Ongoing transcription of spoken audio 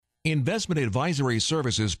Investment advisory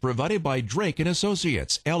services provided by Drake and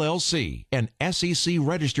Associates, LLC, an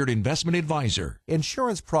SEC-registered investment advisor.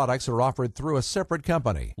 Insurance products are offered through a separate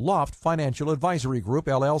company, Loft Financial Advisory Group,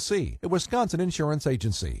 LLC, a Wisconsin insurance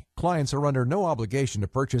agency. Clients are under no obligation to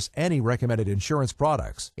purchase any recommended insurance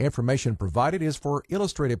products. Information provided is for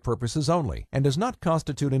illustrative purposes only and does not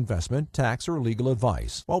constitute investment, tax, or legal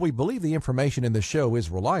advice. While we believe the information in the show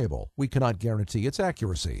is reliable, we cannot guarantee its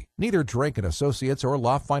accuracy. Neither Drake and Associates or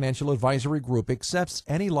Loft Financial Advisory Group accepts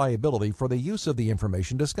any liability for the use of the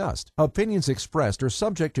information discussed. Opinions expressed are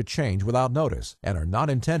subject to change without notice and are not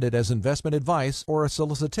intended as investment advice or a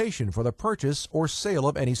solicitation for the purchase or sale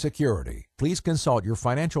of any security. Please consult your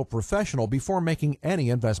financial professional before making any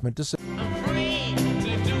investment decision.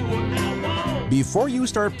 Before you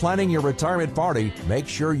start planning your retirement party, make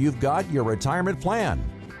sure you've got your retirement plan.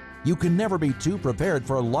 You can never be too prepared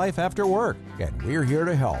for life after work, and we're here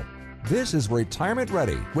to help. This is Retirement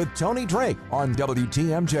Ready with Tony Drake on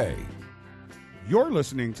WTMJ. You're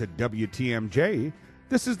listening to WTMJ.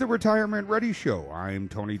 This is the Retirement Ready Show. I'm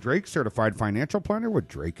Tony Drake, certified financial planner with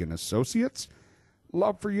Drake and Associates.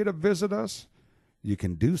 Love for you to visit us. You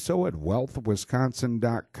can do so at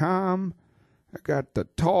wealthwisconsin.com. I got the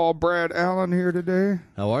tall Brad Allen here today.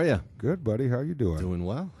 How are you? Good, buddy. How you doing? Doing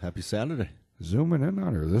well. Happy Saturday. Zooming in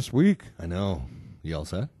on her this week. I know. You all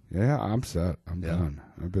set? Yeah, I'm set. I'm done.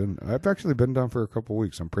 I've actually been done for a couple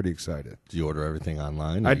weeks. I'm pretty excited. Did you order everything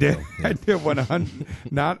online? I did. Yeah. I did 100.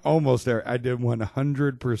 Not almost there. I did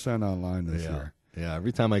 100% online this year. Yeah.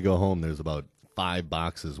 Every time I go home, there's about 5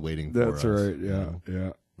 boxes waiting for us. That's right. Yeah. Yeah.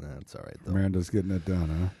 That's all right, though. Amanda's getting it done,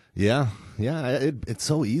 huh? Yeah. It's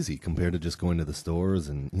so easy compared to just going to the stores,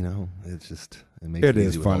 and it's just it makes it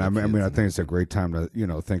is easy fun. I with mean, I think it's a great time to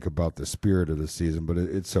think about the spirit of the season. But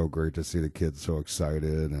it's so great to see the kids so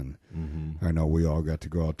excited, and I know we all got to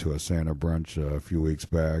go out to a Santa brunch a few weeks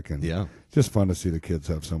back, and just fun to see the kids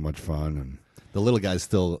have so much fun. And the little guy's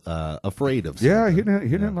still afraid of. Yeah, he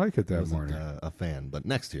didn't like it that morning. A fan, but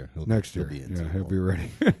next year he'll be into he'll be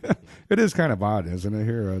ready. It is kind of odd, isn't it?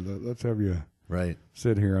 Here, let's have you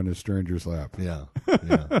sit here on this stranger's lap. Yeah.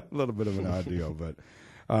 A little bit of an odd deal, but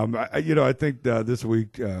I think this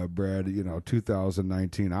week, Brad,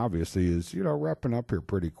 2019 obviously is wrapping up here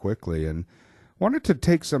pretty quickly, and wanted to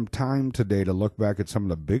take some time today to look back at some of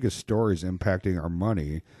the biggest stories impacting our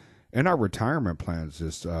money and our retirement plans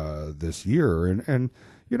this year, and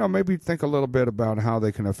maybe think a little bit about how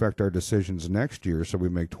they can affect our decisions next year, so we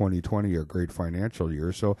make 2020 a great financial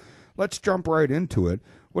year. So let's jump right into it.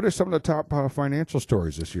 What are some of the top financial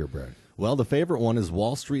stories this year, Brad? Well, the favorite one is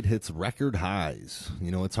Wall Street hits record highs.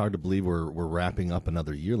 It's hard to believe we're wrapping up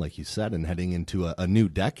another year, like you said, and heading into a new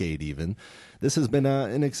decade even. This has been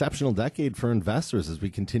an exceptional decade for investors as we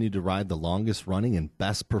continue to ride the longest running and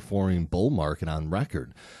best performing bull market on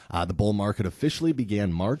record. The bull market officially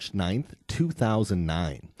began March 9th,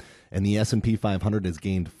 2009. And the S&P 500 has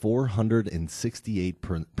gained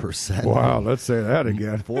 468%. Wow, let's say that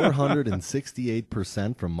again.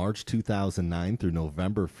 468% from March 2009 through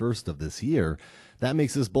November 1st of this year. That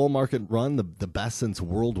makes this bull market run the best since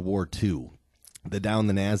World War II. The Dow and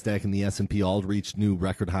the NASDAQ and the S&P all reached new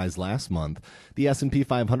record highs last month. The S&P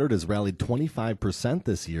 500 has rallied 25%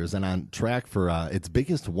 this year and on track for its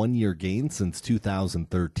biggest one-year gain since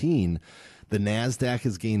 2013. The NASDAQ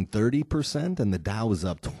has gained 30%, and the Dow is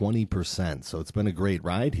up 20%. So it's been a great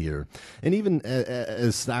ride here. And even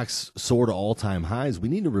as stocks soar to all-time highs, we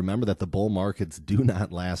need to remember that the bull markets do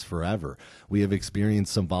not last forever. We have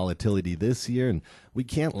experienced some volatility this year, and we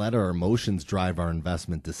can't let our emotions drive our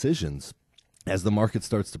investment decisions. As the market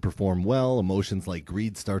starts to perform well, emotions like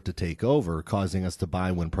greed start to take over, causing us to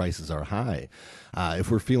buy when prices are high.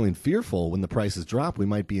 If we're feeling fearful when the prices drop, we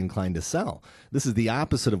might be inclined to sell. This is the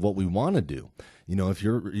opposite of what we want to do. If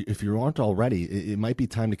you aren't already, it might be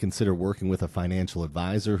time to consider working with a financial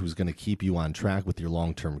advisor who's going to keep you on track with your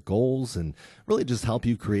long-term goals and really just help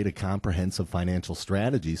you create a comprehensive financial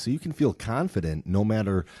strategy so you can feel confident no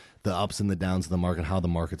matter the ups and the downs of the market, how the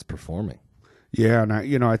market's performing. Yeah, and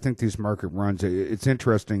I think these market runs, it's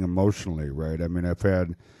interesting emotionally, right? I mean, I've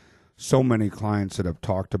had so many clients that have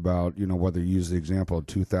talked about, whether you use the example of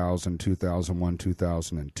 2000, 2001,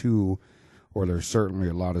 2002, or there's certainly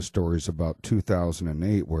a lot of stories about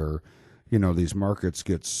 2008 where, these markets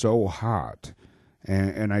get so hot.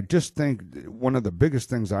 And I just think one of the biggest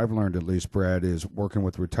things I've learned, at least, Brad, is working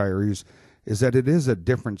with retirees, is that it is a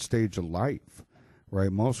different stage of life. Right,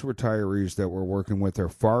 most retirees that we're working with are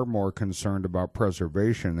far more concerned about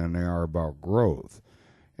preservation than they are about growth.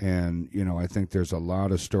 And, I think there's a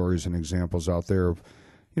lot of stories and examples out there of,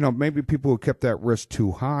 maybe people who kept that risk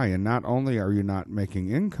too high. And not only are you not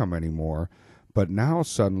making income anymore, But now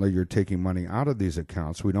suddenly you're taking money out of these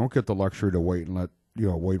accounts. We don't get the luxury to wait and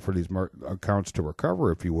wait for these accounts to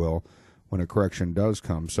recover, if you will, when a correction does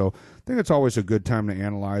come. So I think it's always a good time to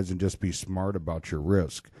analyze and just be smart about your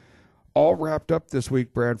risk. All wrapped up this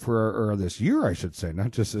week, Brad, or this year, I should say,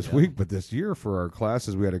 not just this week, but this year for our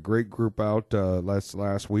classes. We had a great group out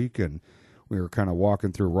last week, and we were kind of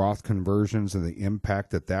walking through Roth conversions and the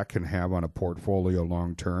impact that can have on a portfolio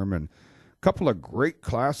long term. And a couple of great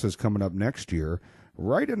classes coming up next year.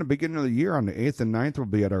 Right in the beginning of the year, on the 8th and 9th, we'll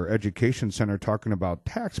be at our Education Center talking about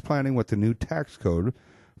tax planning with the new tax code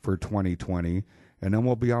for 2020. And then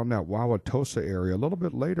we'll be out in that Wauwatosa area a little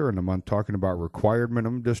bit later in the month talking about required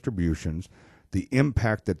minimum distributions, the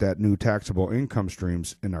impact that new taxable income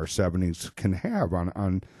streams in our 70s can have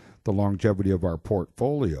on the longevity of our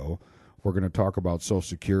portfolio. We're going to talk about Social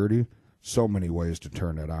Security. So many ways to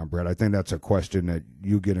turn that on, Brett. I think that's a question that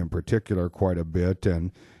you get in particular quite a bit.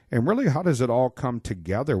 And really, how does it all come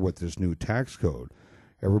together with this new tax code?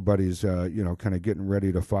 Everybody's, kind of getting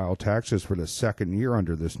ready to file taxes for the second year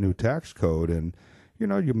under this new tax code. And,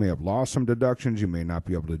 you may have lost some deductions. You may not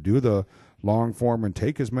be able to do the long form and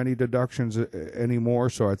take as many deductions anymore.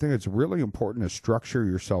 So I think it's really important to structure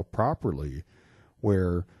yourself properly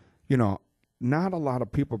where, not a lot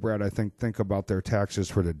of people, Brad, I think about their taxes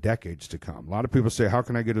for the decades to come. A lot of people say, how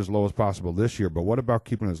can I get as low as possible this year? But what about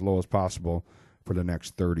keeping as low as possible for the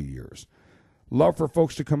next 30 years? Love for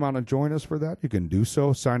folks to come out and join us for that. You can do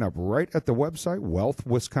so. Sign up right at the website,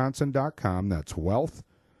 wealthwisconsin.com. That's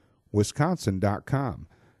wealthwisconsin.com.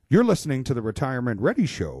 You're listening to the Retirement Ready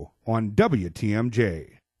Show on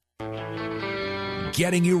WTMJ.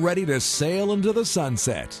 Getting you ready to sail into the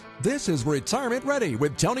sunset. This is Retirement Ready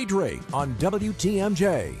with Tony Drake on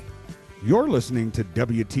WTMJ. You're listening to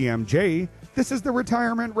WTMJ. This is the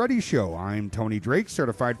Retirement Ready Show. I'm Tony Drake,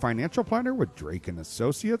 certified financial planner with Drake &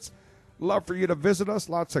 Associates. Love for you to visit us.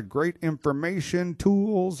 Lots of great information,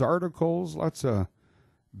 tools, articles, lots of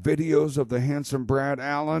videos of the handsome Brad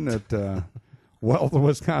Allen at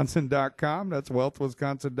wealthwisconsin.com. That's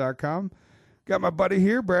wealthwisconsin.com. Got my buddy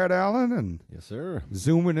here, Brad Allen, and yes, sir.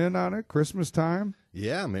 Zooming in on it, Christmas time.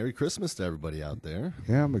 Yeah, Merry Christmas to everybody out there.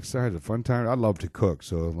 Yeah, I'm excited. Fun time. I love to cook,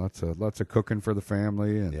 so lots of cooking for the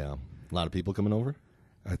family. And yeah, a lot of people coming over.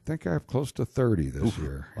 I think I have close to 30 this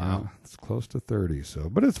year. Wow. It's close to 30.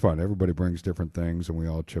 But it's fun. Everybody brings different things, and we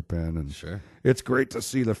all chip in. And sure. It's great to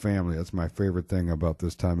see the family. That's my favorite thing about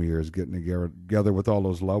this time of year is getting together with all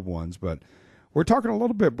those loved ones. But we're talking a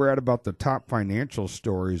little bit, Brad, about the top financial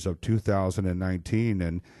stories of 2019.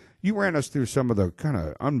 And you ran us through some of the kind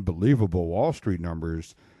of unbelievable Wall Street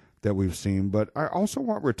numbers that we've seen. But I also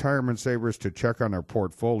want retirement savers to check on their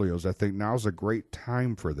portfolios. I think now's a great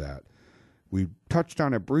time for that. We touched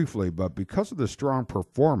on it briefly, but because of the strong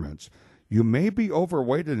performance, you may be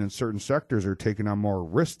overweighted in certain sectors or taking on more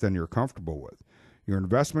risk than you're comfortable with. Your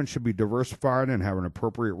investment should be diversified and have an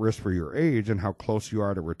appropriate risk for your age and how close you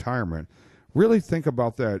are to retirement. Really think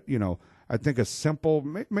about that. I think a simple,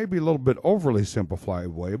 maybe a little bit overly simplified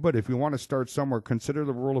way, but if you want to start somewhere, consider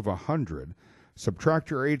the rule of 100.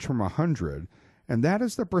 Subtract your age from 100. And that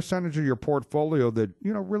is the percentage of your portfolio that,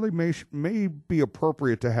 really may be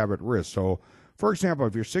appropriate to have at risk. So, for example,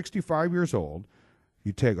 if you're 65 years old,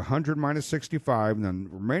 you take 100 minus 65, and then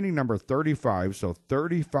remaining number 35, so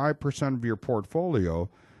 35% of your portfolio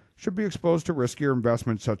should be exposed to riskier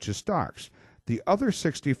investments such as stocks. The other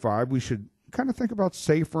 65, we should kind of think about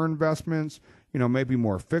safer investments, maybe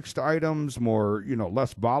more fixed items, more,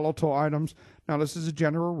 less volatile items. Now, this is a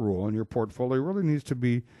general rule, and your portfolio really needs to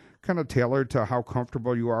be kind of tailored to how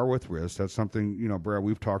comfortable you are with risk. That's something, Brad,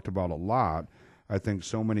 we've talked about a lot. I think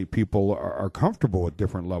so many people are comfortable with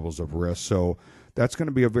different levels of risk. So that's going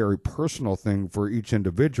to be a very personal thing for each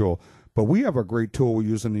individual. But we have a great tool we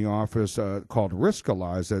use in the office called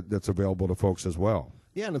Riskalyze that's available to folks as well.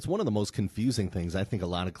 Yeah, and it's one of the most confusing things. I think a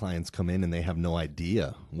lot of clients come in and they have no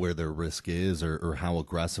idea where their risk is or how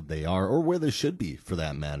aggressive they are or where they should be for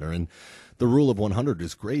that matter. And the rule of 100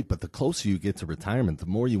 is great, but the closer you get to retirement, the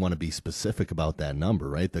more you want to be specific about that number,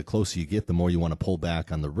 right? The closer you get, the more you want to pull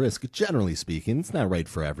back on the risk. Generally speaking, it's not right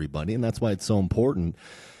for everybody, and that's why it's so important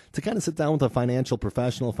to kind of sit down with a financial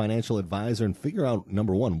professional, financial advisor, and figure out,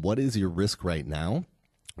 number one, what is your risk right now?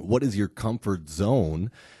 What is your comfort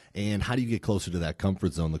zone? And how do you get closer to that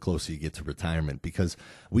comfort zone the closer you get to retirement? Because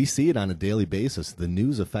we see it on a daily basis. The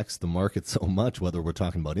news affects the market so much, whether we're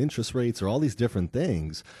talking about interest rates or all these different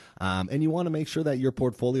things. And you want to make sure that your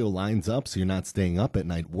portfolio lines up so you're not staying up at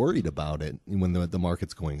night worried about it when the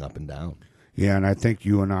market's going up and down. Yeah, and I think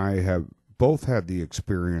you and I have both had the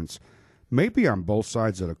experience, maybe on both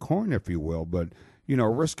sides of the coin, if you will, but,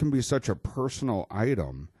 risk can be such a personal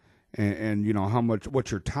item. and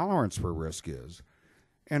what your tolerance for risk is.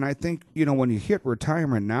 And I think, when you hit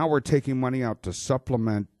retirement, now we're taking money out to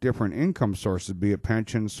supplement different income sources, be it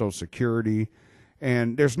pensions, Social Security.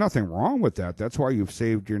 And there's nothing wrong with that. That's why you've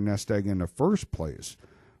saved your nest egg in the first place.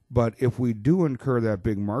 But if we do incur that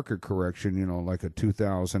big market correction, like a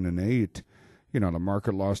 2008, the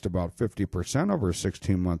market lost about 50% over a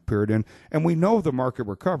 16-month period. And we know the market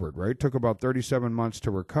recovered, right? It took about 37 months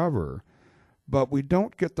to recover. But we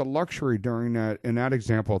don't get the luxury during that, in that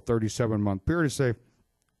example, 37-month period to say,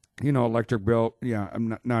 electric bill, yeah,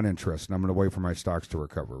 I'm not interested. I'm going to wait for my stocks to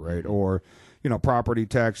recover, right? Or, property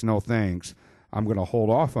tax, no thanks. I'm going to hold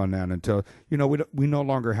off on that until, we no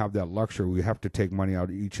longer have that luxury. We have to take money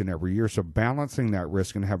out each and every year. So balancing that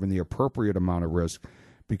risk and having the appropriate amount of risk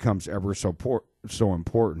becomes ever so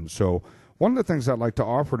important. So one of the things I'd like to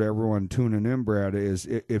offer to everyone tuning in, Brad, is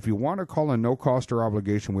if you want to call in no cost or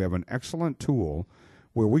obligation, we have an excellent tool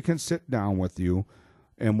where we can sit down with you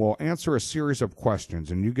and we'll answer a series of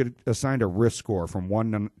questions, and you get assigned a risk score from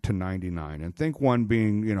 1 to 99. And think 1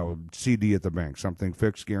 being, CD at the bank, something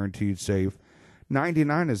fixed, guaranteed, safe.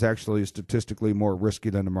 99 is actually statistically more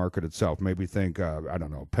risky than the market itself. Maybe think,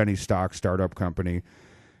 penny stock, startup company.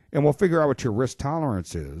 And we'll figure out what your risk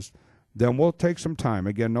tolerance is. Then we'll take some time,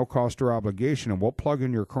 again, no cost or obligation, and we'll plug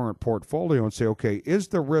in your current portfolio and say, okay, is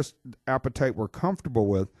the risk appetite we're comfortable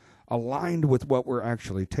with aligned with what we're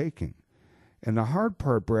actually taking? And the hard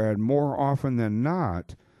part, Brad, more often than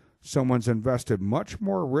not, someone's invested much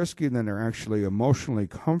more risky than they're actually emotionally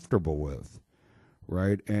comfortable with,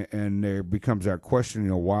 right? And there becomes that question,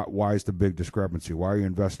 why is the big discrepancy? Why are you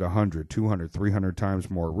invested 100, 200, 300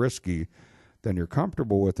 times more risky than you're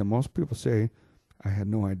comfortable with? And most people say, I had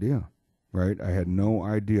no idea, right? I had no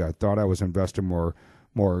idea. I thought I was investing more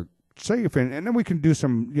safe. And then we can do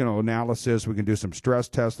some, analysis. We can do some stress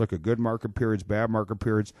tests, look at good market periods, bad market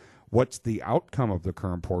periods. What's the outcome of the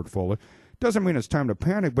current portfolio? Doesn't mean it's time to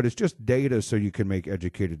panic, but it's just data so you can make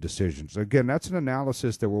educated decisions. Again, that's an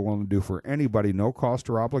analysis that we're willing to do for anybody, no cost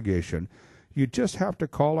or obligation. You just have to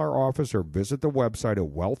call our office or visit the website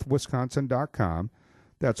at wealthwisconsin.com.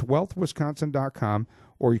 That's wealthwisconsin.com,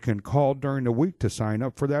 or you can call during the week to sign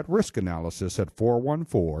up for that risk analysis at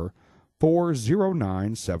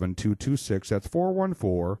 414-409-7226. That's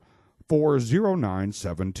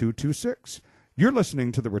 414-409-7226. You're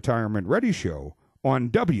listening to the Retirement Ready Show on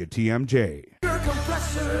WTMJ.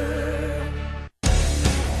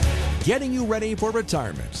 Getting you ready for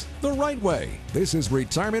retirement the right way. This is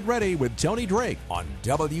Retirement Ready with Tony Drake on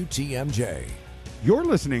WTMJ. You're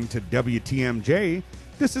listening to WTMJ.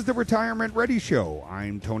 This is the Retirement Ready Show.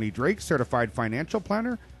 I'm Tony Drake, certified financial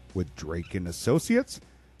planner with Drake & Associates.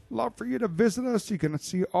 Love for you to visit us. You can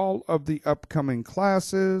see all of the upcoming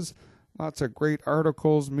classes, lots of great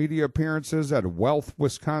articles, media appearances at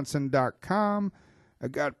wealthwisconsin.com. I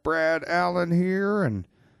got Brad Allen here, and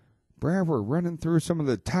Brad, we're running through some of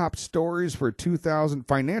the top stories for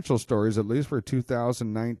financial stories at least for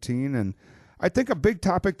 2019, and I think a big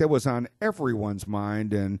topic that was on everyone's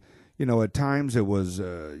mind, and at times it was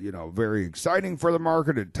very exciting for the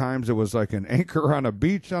market. At times it was like an anchor on a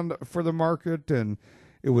beach for the market, and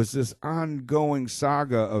it was this ongoing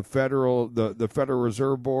saga of the Federal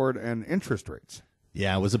Reserve Board and interest rates.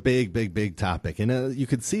 Yeah, it was a big topic. And you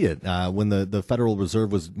could see it when the Federal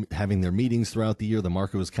Reserve was having their meetings throughout the year. The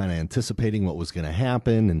market was kind of anticipating what was going to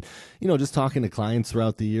happen. And, just talking to clients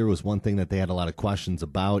throughout the year was one thing that they had a lot of questions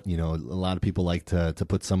about. A lot of people like to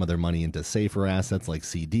put some of their money into safer assets like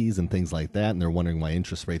CDs and things like that. And they're wondering why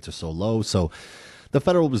interest rates are so low. So the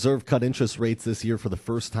Federal Reserve cut interest rates this year for the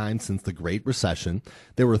first time since the Great Recession.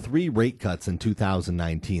 There were 3 rate cuts in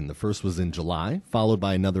 2019. The first was in July, followed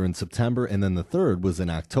by another in September, and then the third was in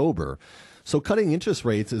October. So cutting interest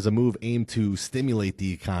rates is a move aimed to stimulate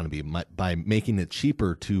the economy by making it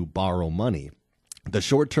cheaper to borrow money. The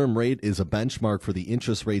short-term rate is a benchmark for the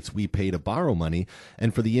interest rates we pay to borrow money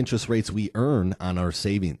and for the interest rates we earn on our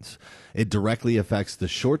savings. It directly affects the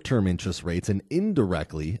short-term interest rates and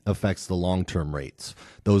indirectly affects the long-term rates.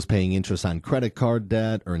 Those paying interest on credit card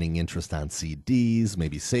debt, earning interest on CDs,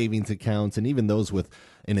 maybe savings accounts, and even those with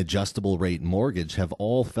an adjustable rate mortgage have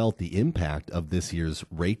all felt the impact of this year's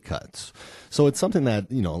rate cuts. So it's something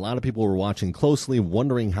that, a lot of people were watching closely,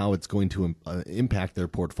 wondering how it's going to impact their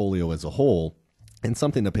portfolio as a whole. And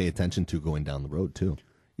something to pay attention to going down the road, too.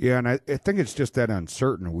 Yeah, and I think it's just that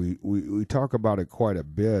uncertain. We talk about it quite a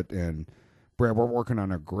bit. And, Brad, we're working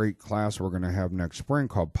on a great class we're going to have next spring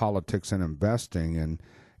called Politics and Investing. And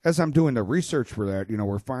as I'm doing the research for that,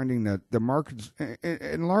 we're finding that the markets,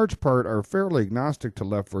 in large part, are fairly agnostic to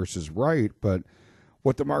left versus right. But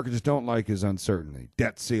what the markets don't like is uncertainty,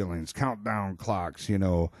 debt ceilings, countdown clocks,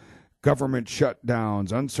 government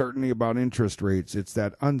shutdowns, uncertainty about interest rates. It's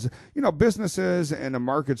that, businesses and the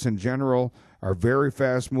markets in general are very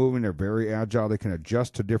fast moving. They're very agile. They can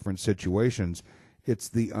adjust to different situations. It's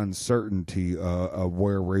the uncertainty of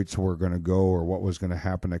where rates were going to go or what was going to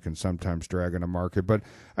happen that can sometimes drag in the market. But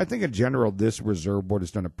I think in general, this Reserve Board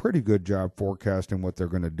has done a pretty good job forecasting what they're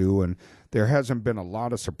going to do. And there hasn't been a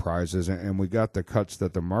lot of surprises. And we got the cuts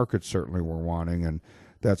that the markets certainly were wanting. And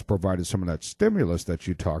that's provided some of that stimulus that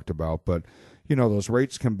you talked about. But, those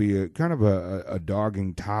rates can be kind of a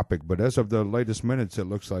dogging topic. But as of the latest minutes, it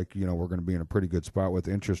looks like, we're going to be in a pretty good spot with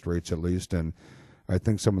interest rates at least. And I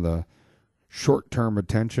think some of the short-term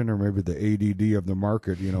attention or maybe the ADD of the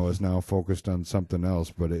market, is now focused on something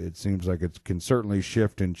else. But it seems like it can certainly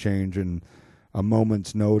shift and change in a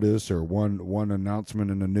moment's notice, or one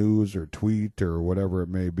announcement in the news or tweet or whatever it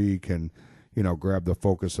may be can, grab the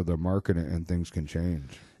focus of the market and things can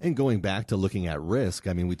change. And going back to looking at risk,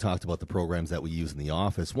 I mean, we talked about the programs that we use in the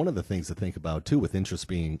office. One of the things to think about, too, with interest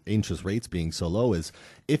rates being so low is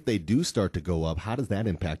if they do start to go up, how does that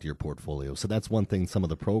impact your portfolio? So that's one thing, some of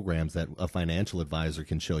the programs that a financial advisor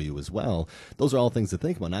can show you as well. Those are all things to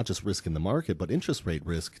think about, not just risk in the market, but interest rate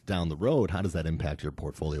risk down the road. How does that impact your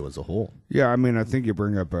portfolio as a whole? Yeah, I mean, I think you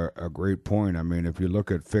bring up a great point. I mean, if you look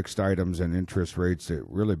at fixed items and interest rates, it's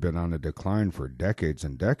really been on a decline for decades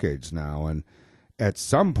and decades now. And at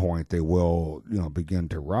some point they will, begin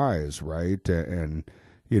to rise, right? And,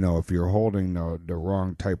 if you're holding the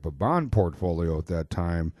wrong type of bond portfolio at that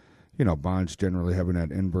time, bonds generally having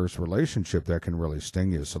that inverse relationship that can really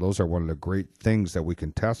sting you. So those are one of the great things that we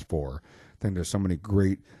can test for. I think there's so many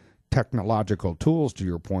great technological tools, to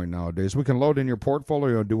your point nowadays. We can load in your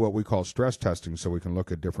portfolio and do what we call stress testing so we can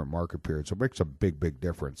look at different market periods. So it makes a big, big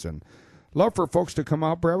difference. And love for folks to come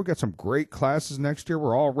out, Brad. We got some great classes next year.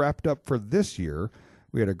 We're all wrapped up for this year.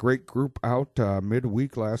 We had a great group out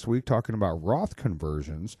midweek last week talking about Roth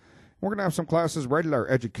conversions. We're going to have some classes right at our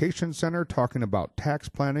education center talking about tax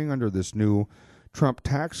planning under this new Trump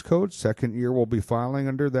tax code. Second year we'll be filing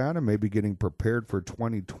under that and maybe getting prepared for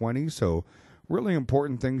 2020. So really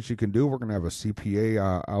important things you can do. We're going to have a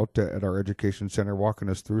CPA out at our education center walking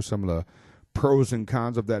us through some of the pros and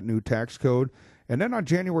cons of that new tax code. And then on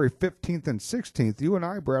January 15th and 16th, you and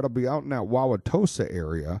I, Brad, will be out in that Wauwatosa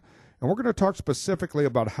area. And we're going to talk specifically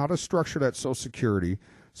about how to structure that Social Security.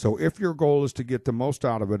 So if your goal is to get the most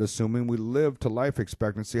out of it, assuming we live to life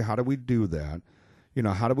expectancy, how do we do that?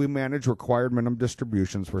 How do we manage required minimum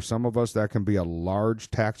distributions? For some of us, that can be a large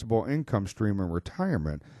taxable income stream in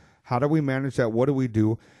retirement. How do we manage that? What do we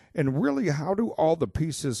do? And really, how do all the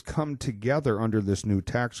pieces come together under this new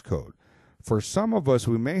tax code? For some of us,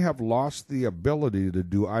 we may have lost the ability to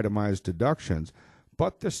do itemized deductions,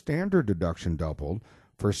 but the standard deduction doubled.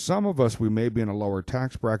 For some of us, we may be in a lower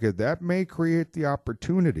tax bracket. That may create the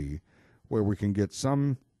opportunity where we can get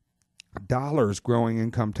some dollars growing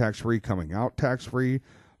income tax-free, coming out tax-free.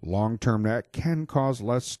 Long-term, that can cause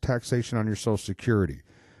less taxation on your Social Security.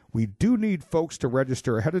 We do need folks to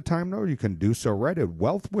register ahead of time, though. You can do so right at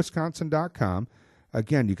wealthwisconsin.com.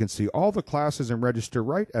 Again, you can see all the classes and register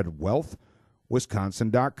right at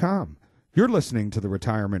wealthwisconsin.com. You're listening to the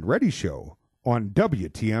Retirement Ready Show on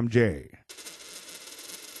WTMJ.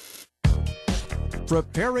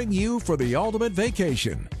 Preparing you for the ultimate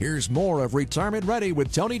vacation. Here's more of Retirement Ready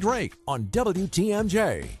with Tony Drake on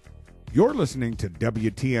WTMJ. You're listening to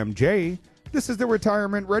WTMJ. This is the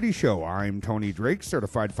Retirement Ready Show. I'm Tony Drake,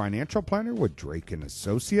 certified financial planner with Drake &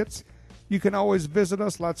 Associates. You can always visit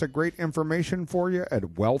us. Lots of great information for you at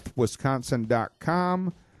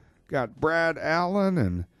wealthwisconsin.com. Got Brad Allen,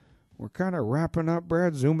 and we're kind of wrapping up,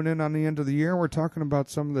 Brad, zooming in on the end of the year. We're talking about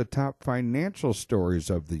some of the top financial stories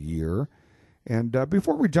of the year. And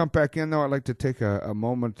before we jump back in, though, I'd like to take a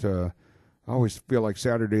moment. I always feel like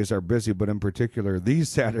Saturdays are busy, but in particular, these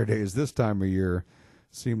Saturdays, this time of year,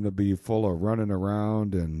 seem to be full of running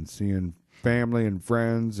around and seeing family and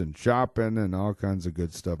friends and shopping and all kinds of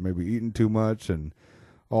good stuff, maybe eating too much and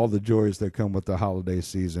all the joys that come with the holiday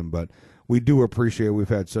season. But we do appreciate we've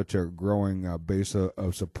had such a growing base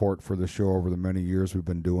of support for the show over the many years we've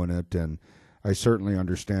been doing it. And I certainly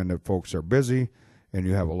understand that folks are busy and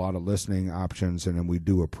you have a lot of listening options, and we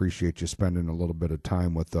do appreciate you spending a little bit of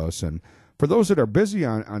time with us. And for those that are busy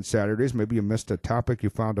on Saturdays, maybe you missed a topic you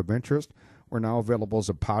found of interest, we're now available as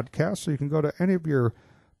a podcast, so you can go to any of your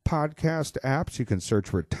podcast apps. You can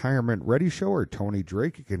search Retirement Ready Show or Tony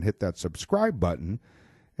Drake. You can hit that subscribe button,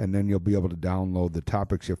 and then you'll be able to download the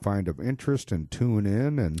topics you find of interest and tune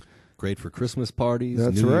in. And great for Christmas parties,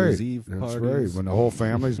 That's New right. Year's Eve parties. That's right. When the whole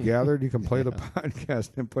family's gathered, you can play the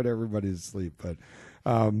podcast and put everybody to sleep. But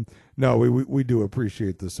No, we do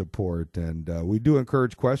appreciate the support, and we do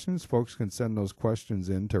encourage questions. Folks can send those questions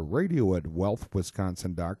in to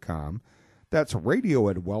radio@wealthwisconsin.com. That's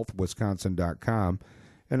radio@wealthwisconsin.com.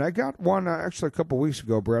 And I got one actually a couple weeks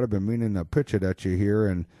ago, Brad. I've been meaning to pitch it at you here,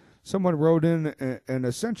 and someone wrote in and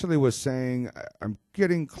essentially was saying, I'm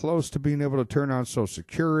getting close to being able to turn on Social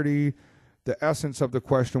Security. The essence of the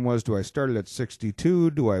question was, do I start it at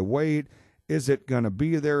 62? Do I wait? Is it going to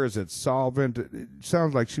be there? Is it solvent? It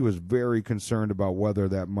sounds like she was very concerned about whether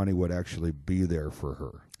that money would actually be there for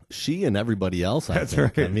her. She and everybody else, I That's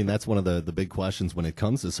think. right. I mean, that's one of the big questions when it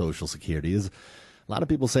comes to Social Security is a lot of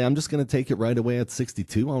people say, I'm just going to take it right away at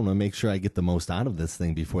 62. I want to make sure I get the most out of this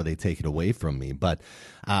thing before they take it away from me. But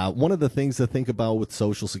one of the things to think about with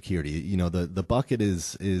Social Security, you know, the bucket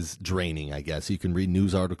is draining, I guess. You can read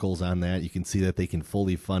news articles on that. You can see that they can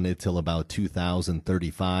fully fund it till about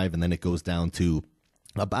 2035, and then it goes down to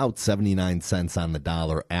about 79 cents on the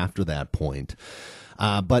dollar after that point.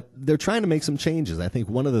 But they're trying to make some changes. I think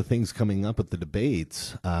one of the things coming up at the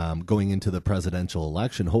debates going into the presidential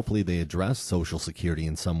election, hopefully they address Social Security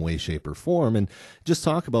in some way, shape, or form, and just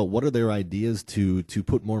talk about what are their ideas to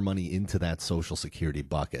put more money into that Social Security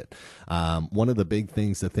bucket. One of the big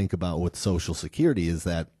things to think about with Social Security is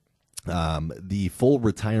that the full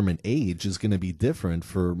retirement age is going to be different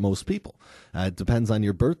for most people. It depends on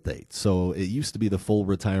your birth date. So it used to be the full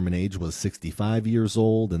retirement age was 65 years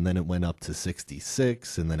old, and then it went up to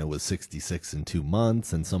 66, and then it was 66 in 2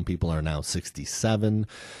 months, and some people are now 67.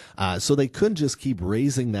 So they could just keep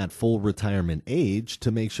raising that full retirement age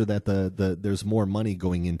to make sure that there's more money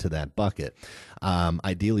going into that bucket.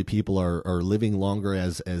 Ideally, people are living longer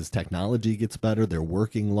as technology gets better. They're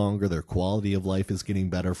working longer. Their quality of life is getting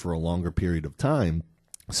better for a longer period of time.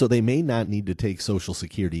 So they may not need to take Social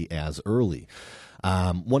Security as early.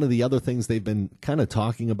 One of the other things they've been kind of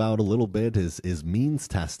talking about a little bit is means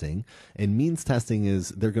testing. And means testing is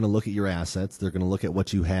they're going to look at your assets. They're going to look at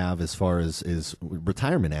what you have as far as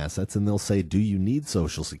retirement assets, and they'll say, do you need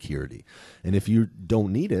Social Security? And if you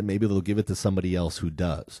don't need it, maybe they'll give it to somebody else who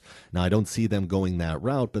does. Now, I don't see them going that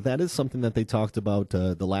route, but that is something that they talked about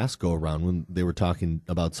the last go-around when they were talking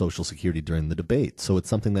about Social Security during the debate. So it's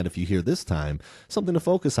something that if you hear this time, something to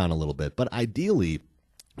focus on a little bit. But ideally,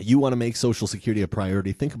 you want to make Social Security a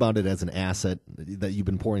priority. Think about it as an asset that you've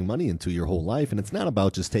been pouring money into your whole life. And it's not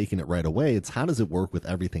about just taking it right away. It's how does it work with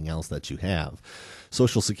everything else that you have?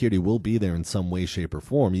 Social Security will be there in some way, shape, or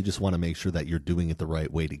form. You just want to make sure that you're doing it the right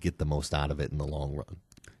way to get the most out of it in the long run.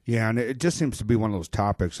 Yeah, and it just seems to be one of those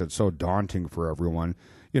topics that's so daunting for everyone.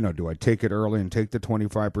 You know, do I take it early and take the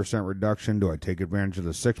 25% reduction? Do I take advantage of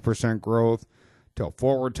the 6% growth till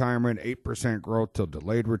full retirement, 8% growth till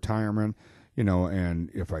delayed retirement? You know,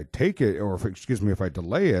 and if I take it, or if I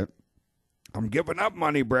delay it, I'm giving up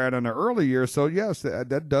money, Brad, in the early years. So yes,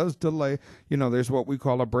 that does delay. You know, there's what we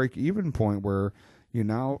call a break-even point where you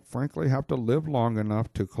now, frankly, have to live long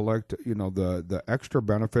enough to collect, you know, the extra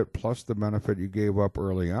benefit plus the benefit you gave up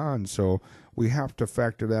early on. So we have to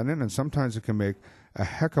factor that in, and sometimes it can make a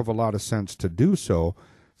heck of a lot of sense to do so.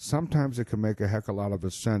 Sometimes it can make a heck of a lot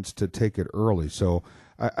of sense to take it early. So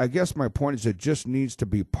I guess my point is it just needs to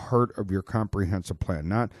be part of your comprehensive plan.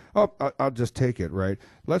 Not, I'll just take it, right?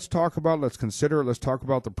 Let's talk about it. Let's consider it. Let's talk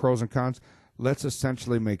about the pros and cons. Let's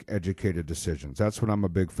essentially make educated decisions. That's what I'm a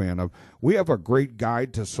big fan of. We have a great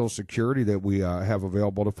guide to Social Security that we have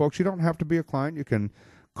available to folks. You don't have to be a client. You can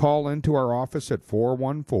call into our office at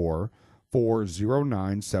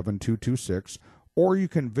 414-409-7226. Or you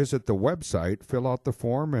can visit the website, fill out the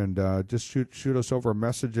form, and just shoot us over a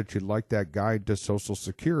message that you'd like that guide to Social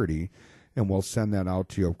Security, and we'll send that out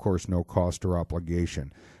to you, of course, no cost or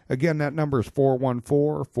obligation. Again, that number is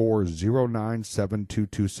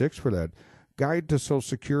 414-409-7226 for that guide to Social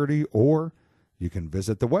Security, or you can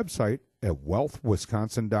visit the website at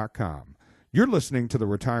wealthwisconsin.com. You're listening to the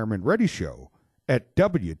Retirement Ready Show at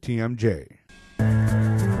WTMJ.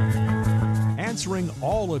 Answering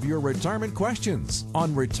all of your retirement questions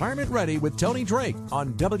on Retirement Ready with Tony Drake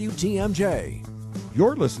on WTMJ.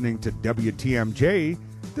 You're listening to WTMJ.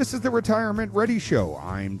 This is the Retirement Ready Show.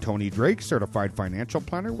 I'm Tony Drake, certified financial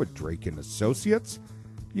planner with Drake & Associates.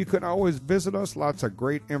 You can always visit us. Lots of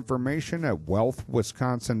great information at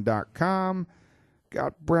wealthwisconsin.com.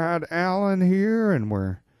 Got Brad Allen here, and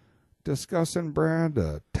we're discussing, Brad,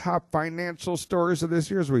 the top financial stories of this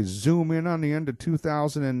year as we zoom in on the end of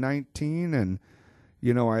 2019. And,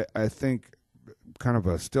 you know, I think kind of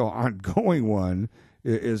a still ongoing one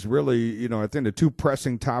is really, you know, I think the two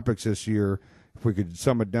pressing topics this year, if we could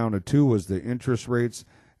sum it down to two, was the interest rates,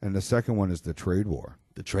 and the second one is the trade war.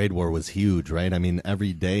 The trade war was huge, right? I mean,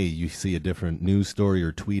 every day you see a different news story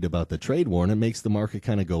or tweet about the trade war, and it makes the market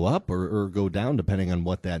kind of go up or go down depending on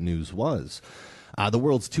what that news was. The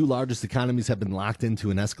world's two largest economies have been locked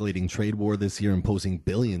into an escalating trade war this year, imposing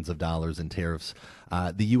billions of dollars in tariffs.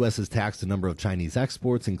 The U.S. has taxed a number of Chinese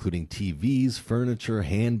exports, including TVs, furniture,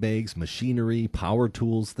 handbags, machinery, power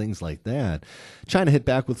tools, things like that. China hit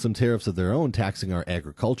back with some tariffs of their own, taxing our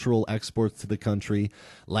agricultural exports to the country.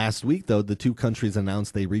 Last week, though, the two countries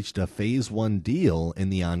announced they reached a phase one deal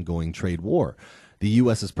in the ongoing trade war. The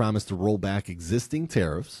U.S. has promised to roll back existing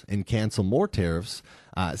tariffs and cancel more tariffs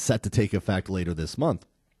set to take effect later this month.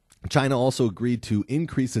 China also agreed to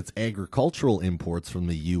increase its agricultural imports from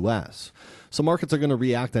the U.S. So markets are going to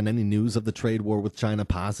react on any news of the trade war with China,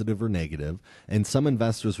 positive or negative, and some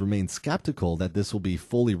investors remain skeptical that this will be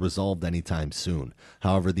fully resolved anytime soon.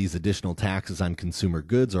 However, these additional taxes on consumer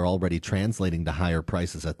goods are already translating to higher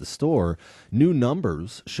prices at the store. New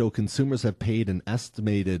numbers show consumers have paid an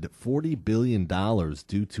estimated $40 billion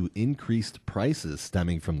due to increased prices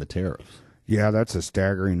stemming from the tariffs. Yeah, that's a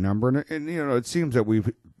staggering number. And it seems that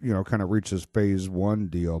we've, kind of reached this phase one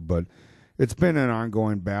deal, but it's been an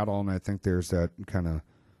ongoing battle, and I think there's that kind of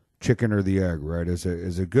chicken or the egg, right? Is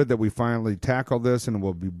it good that we finally tackle this and it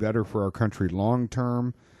will be better for our country long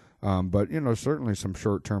term? But, certainly some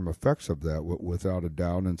short-term effects of that without a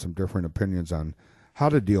doubt, and some different opinions on how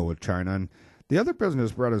to deal with China. And the other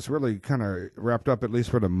business, Brett, is really kind of wrapped up, at least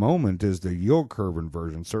for the moment, is the yield curve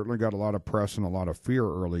inversion. Certainly got a lot of press and a lot of fear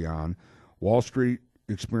early on. Wall Street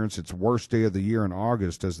experienced its worst day of the year in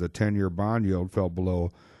August as the 10-year bond yield fell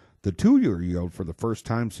below the 2-year yield for the first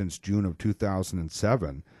time since June of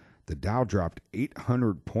 2007. The Dow dropped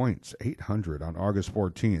 800 points, 800 on August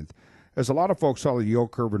 14th, as a lot of folks saw the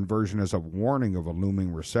yield curve inversion as a warning of a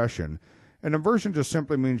looming recession. An inversion just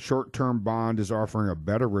simply means short-term bond is offering a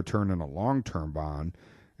better return than a long-term bond,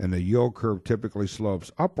 and the yield curve typically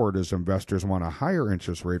slopes upward as investors want a higher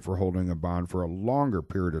interest rate for holding a bond for a longer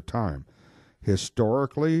period of time.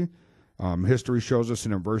 Historically, history shows us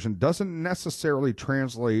an inversion doesn't necessarily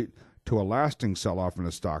translate to a lasting sell-off in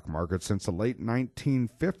the stock market. Since the late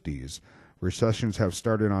 1950s, recessions have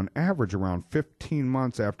started on average around 15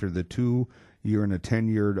 months after the 2-year and the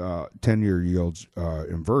 10-year yields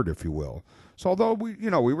invert, if you will. So although we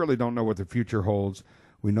really don't know what the future holds,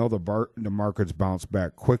 we know the markets bounce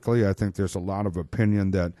back quickly. I think there's a lot of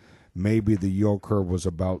opinion that maybe the yield curve was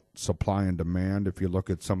about supply and demand. If you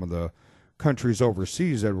look at some of the countries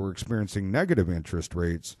overseas that were experiencing negative interest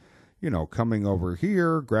rates, coming over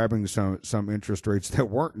here, grabbing some interest rates that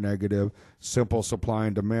weren't negative, simple supply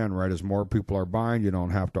and demand, right? As more people are buying, you don't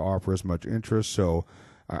have to offer as much interest. So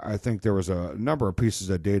I think there was a number of pieces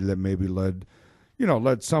of data that maybe led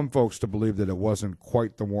some folks to believe that it wasn't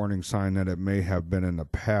quite the warning sign that it may have been in the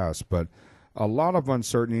past. But a lot of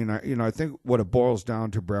uncertainty, and I think what it boils down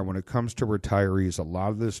to, Brad, when it comes to retirees, a lot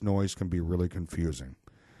of this noise can be really confusing.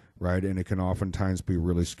 Right, and it can oftentimes be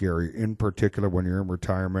really scary, in particular when you're in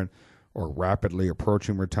retirement or rapidly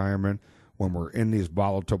approaching retirement. When we're in these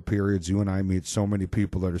volatile periods, you and I meet so many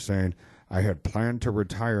people that are saying, I had planned to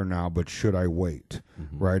retire now, but should I wait?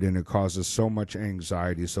 Mm-hmm. Right, and it causes so much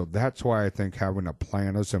anxiety. So that's why I think having a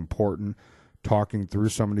plan is important, talking through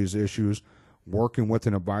some of these issues, working with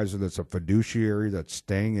an advisor that's a fiduciary, that's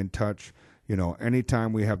staying in touch.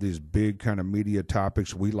 Anytime we have these big kind of media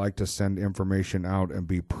topics, we like to send information out and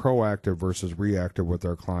be proactive versus reactive with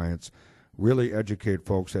our clients, really educate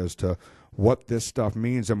folks as to what this stuff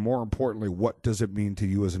means, and more importantly, what does it mean to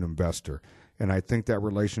you as an investor? And I think that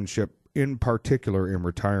relationship, in particular in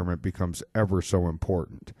retirement, becomes ever so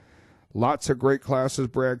important. Lots of great classes,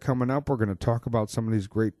 Brad, coming up. We're going to talk about some of these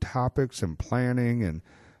great topics and planning and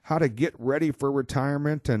how to get ready for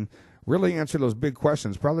retirement and really answer those big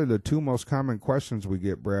questions. Probably the two most common questions we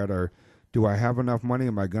get, Brad, are, do I have enough money?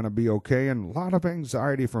 Am I going to be okay? And a lot of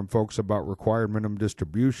anxiety from folks about required minimum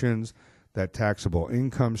distributions, that taxable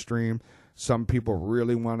income stream. Some people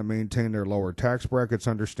really want to maintain their lower tax brackets,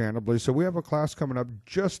 understandably. So we have a class coming up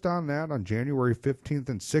just on that on January 15th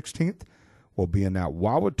and 16th. We'll be in that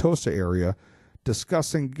Wauwatosa area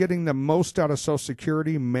discussing getting the most out of Social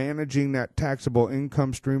Security, managing that taxable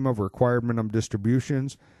income stream of required minimum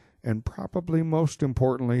distributions, and probably most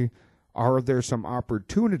importantly, are there some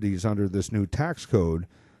opportunities under this new tax code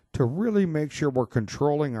to really make sure we're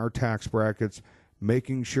controlling our tax brackets,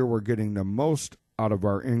 making sure we're getting the most out of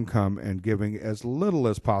our income and giving as little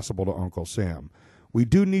as possible to Uncle Sam. We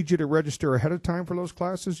do need you to register ahead of time for those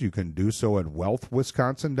classes. You can do so at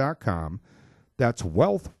wealthwisconsin.com. That's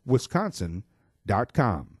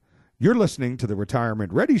wealthwisconsin.com. You're listening to the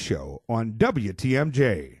Retirement Ready Show on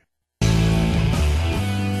WTMJ.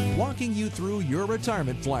 Lock walking you through your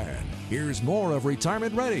retirement plan. Here's more of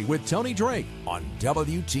Retirement Ready with Tony Drake on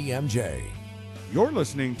WTMJ. You're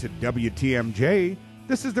listening to WTMJ.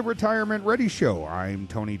 This is the Retirement Ready Show. I'm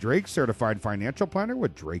Tony Drake, certified financial planner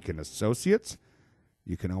with Drake & Associates.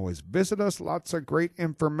 You can always visit us. Lots of great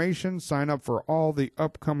information. Sign up for all the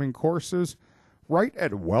upcoming courses right at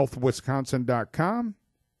wealthwisconsin.com.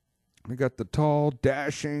 We got the tall,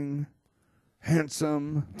 dashing,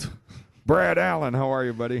 handsome Brad Allen. How are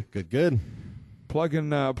you, buddy? Good.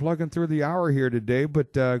 Plugging through the hour here today,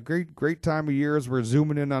 but great time of year as we're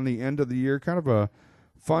zooming in on the end of the year. Kind of a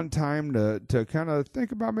fun time to kind of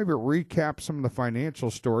think about, maybe recap some of the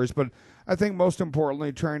financial stories, but I think most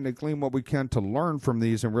importantly, trying to glean what we can to learn from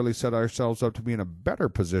these and really set ourselves up to be in a better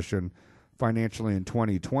position financially in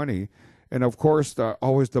 2020. And of course,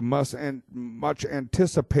 always the much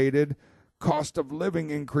anticipated cost of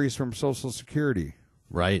living increase from Social Security.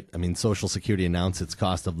 Right. I mean, Social Security announced its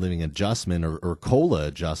cost of living adjustment or COLA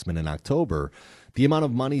adjustment in October. The amount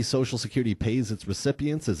of money Social Security pays its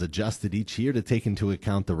recipients is adjusted each year to take into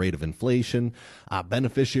account the rate of inflation.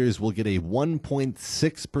 Beneficiaries will get a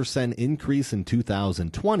 1.6% increase in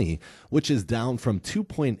 2020, which is down from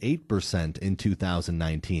 2.8% in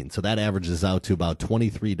 2019. So that averages out to about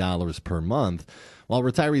 $23 per month. While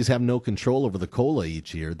retirees have no control over the COLA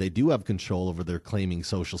each year, they do have control over their claiming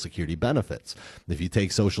Social Security benefits. If you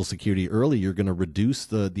take Social Security early, you're going to reduce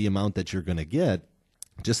the amount that you're going to get.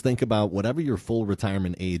 Just think about whatever your full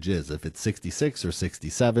retirement age is. If it's 66 or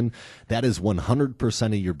 67, that is 100%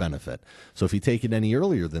 of your benefit. So if you take it any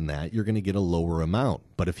earlier than that, you're going to get a lower amount.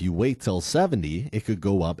 But if you wait till 70, it could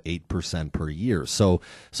go up 8% per year. So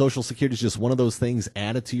Social Security is just one of those things.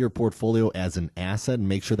 Add it to your portfolio as an asset and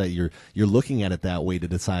make sure that you're looking at it that way to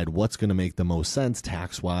decide what's going to make the most sense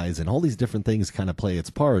tax-wise, and all these different things kind of play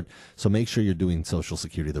its part. So make sure you're doing Social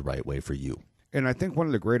Security the right way for you. And I think one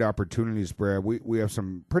of the great opportunities, Brad, we have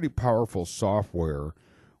some pretty powerful software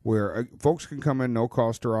where folks can come in no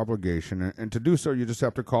cost or obligation. And to do so, you just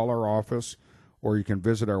have to call our office, or you can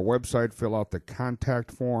visit our website, fill out the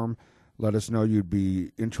contact form, let us know you'd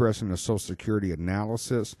be interested in a Social Security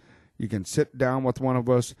analysis. You can sit down with one of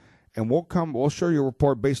us, and we'll show you a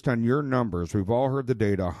report based on your numbers. We've all heard the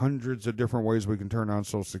data, hundreds of different ways we can turn on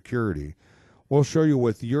Social Security. We'll show you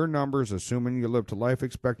with your numbers, assuming you live to life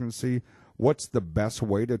expectancy, what's the best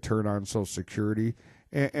way to turn on Social Security.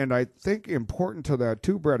 And I think important to that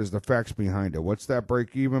too, Brett, is the facts behind it. What's that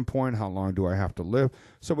break-even point? How long do I have to live?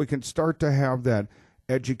 So we can start to have that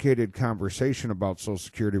educated conversation about Social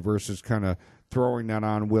Security versus kind of throwing that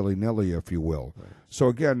on willy-nilly, if you will. Right. So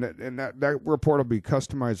again, and that report will be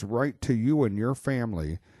customized right to you and your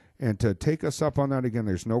family. And to take us up on that, again,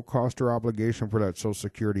 there's no cost or obligation for that Social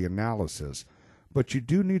Security analysis. But you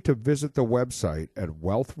do need to visit the website at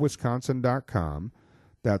wealthwisconsin.com.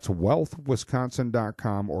 That's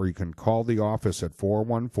wealthwisconsin.com, or you can call the office at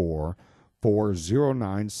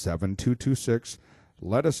 414-409-7226.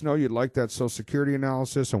 Let us know you'd like that Social Security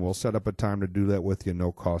analysis, and we'll set up a time to do that with you,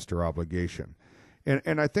 no cost or obligation.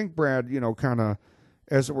 And I think, Brad, kind of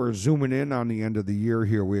as we're zooming in on the end of the year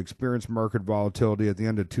here, we experienced market volatility at the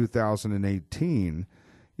end of 2018,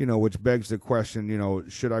 which begs the question,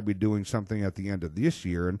 should I be doing something at the end of this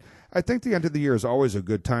year? And I think the end of the year is always a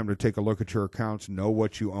good time to take a look at your accounts, know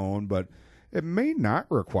what you own, but it may not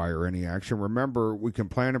require any action. Remember, we can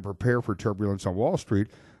plan and prepare for turbulence on Wall Street,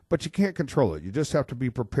 but you can't control it. You just have to be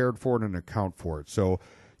prepared for it and account for it. So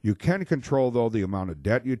you can control, though, the amount of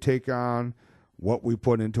debt you take on, what we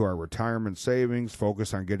put into our retirement savings,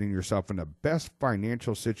 focus on getting yourself in the best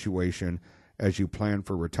financial situation as you plan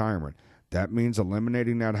for retirement. That means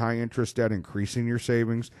eliminating that high-interest debt, increasing your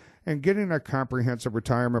savings, and getting a comprehensive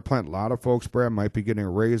retirement plan. A lot of folks, Brad, might be getting a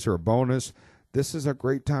raise or a bonus. This is a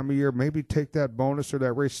great time of year. Maybe take that bonus or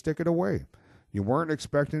that raise, stick it away. You weren't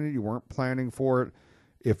expecting it. You weren't planning for it.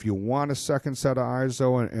 If you want a second set of eyes,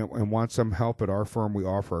 though, and want some help at our firm, we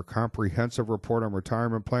offer a comprehensive report on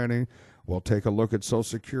retirement planning. We'll take a look at Social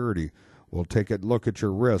Security. We'll take a look at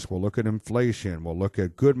your risk. We'll look at inflation. We'll look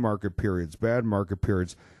at good market periods, bad market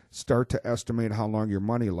periods. Start to estimate how long your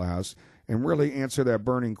money lasts and really answer that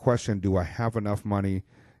burning question, do I have enough money?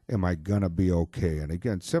 Am I going to be okay? And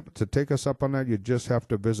again, to take us up on that, you just have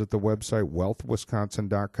to visit the website,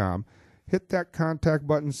 wealthwisconsin.com. Hit that contact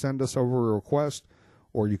button, send us over a request,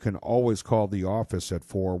 or you can always call the office at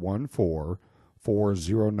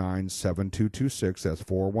 414-409-7226. That's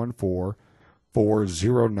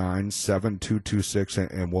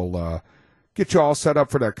 414-409-7226, and we'll get you all set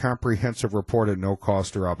up for that comprehensive report at no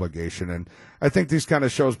cost or obligation. And I think these kind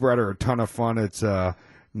of shows, Brett, are a ton of fun. It's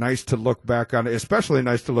nice to look back on, especially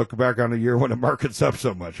nice to look back on a year when the market's up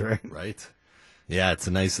so much, right? Right. Yeah,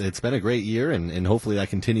 it's been a great year, and hopefully that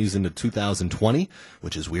continues into 2020,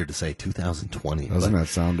 which is weird to say 2020. Doesn't that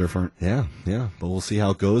sound different? Yeah, but we'll see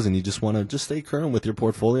how it goes, and you just want to just stay current with your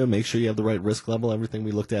portfolio, make sure you have the right risk level, everything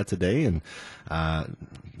we looked at today, and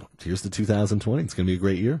here's to 2020. It's going to be a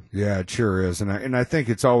great year. Yeah, it sure is, and I think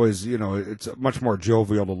it's always, it's much more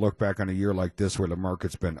jovial to look back on a year like this where the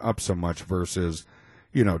market's been up so much versus,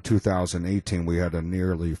 2018, we had a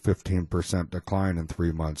nearly 15% decline in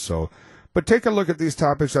 3 months. So, but take a look at these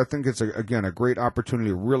topics. I think it's, again, a great opportunity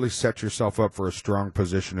to really set yourself up for a strong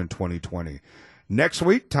position in 2020. Next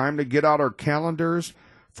week, time to get out our calendars.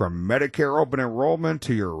 From Medicare open enrollment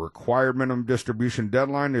to your required minimum distribution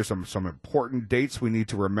deadline, there's some important dates we need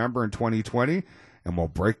to remember in 2020, and we'll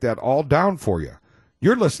break that all down for you.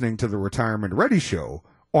 You're listening to the Retirement Ready Show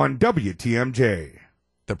on WTMJ.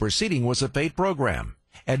 The proceeding was a paid program.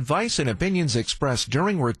 Advice and opinions expressed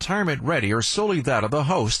during Retirement Ready are solely that of the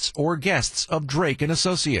hosts or guests of Drake &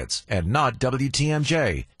 Associates and not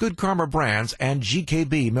WTMJ, Good Karma Brands, and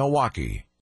GKB Milwaukee.